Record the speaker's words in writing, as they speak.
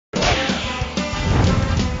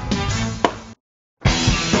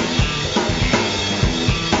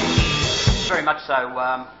much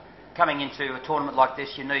so. Coming into a tournament like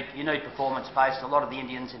this, you need performance-based. A lot of the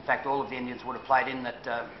Indians, in fact all of the Indians, would have played in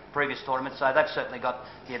that previous tournament, so they've certainly got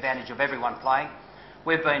the advantage of everyone playing.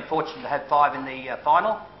 We've been fortunate to have 5 in the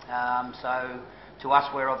final, so to us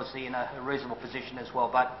we're obviously in a reasonable position as well.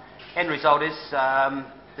 But end result is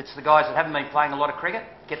it's the guys that haven't been playing a lot of cricket,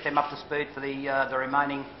 get them up to speed for the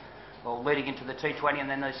remaining, or leading into the T20 and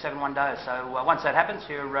then those 7 one-days. So once that happens,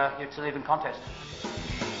 it's an even contest.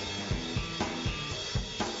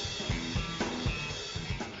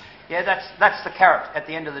 Yeah, that's the carrot. At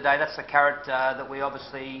the end of the day, that's the carrot that we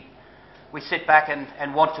obviously sit back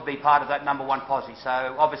and want to be part of that #1 posse.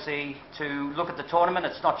 So obviously, to look at the tournament,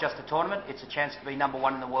 it's not just a tournament, it's a chance to be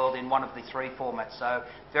 #1 in the world in one of the 3 formats. So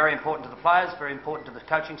very important to the players, very important to the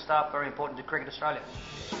coaching staff, very important to Cricket Australia.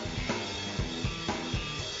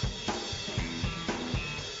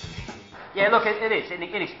 Yeah, look, it is.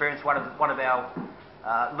 Inexperience, one of our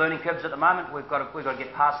learning curves at the moment. We've got to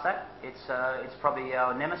get past that. It's probably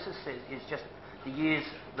our nemesis. Is just the years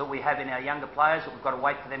that we have in our younger players that we've got to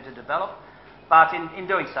wait for them to develop. But in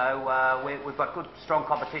doing so, we've got good, strong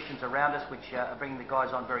competitions around us, which are bringing the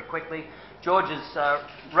guys on very quickly. George is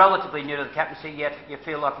relatively new to the captaincy, yet you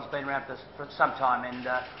feel like he's been around for some time, and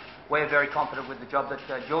we're very confident with the job that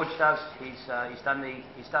George does. He's done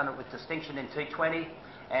it with distinction in T20.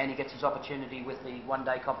 And he gets his opportunity with the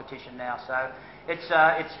one-day competition now. So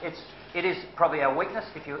it is probably our weakness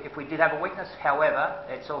if we did have a weakness. However,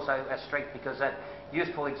 it's also a strength because that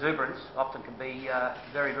youthful exuberance often can be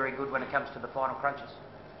very, very good when it comes to the final crunches.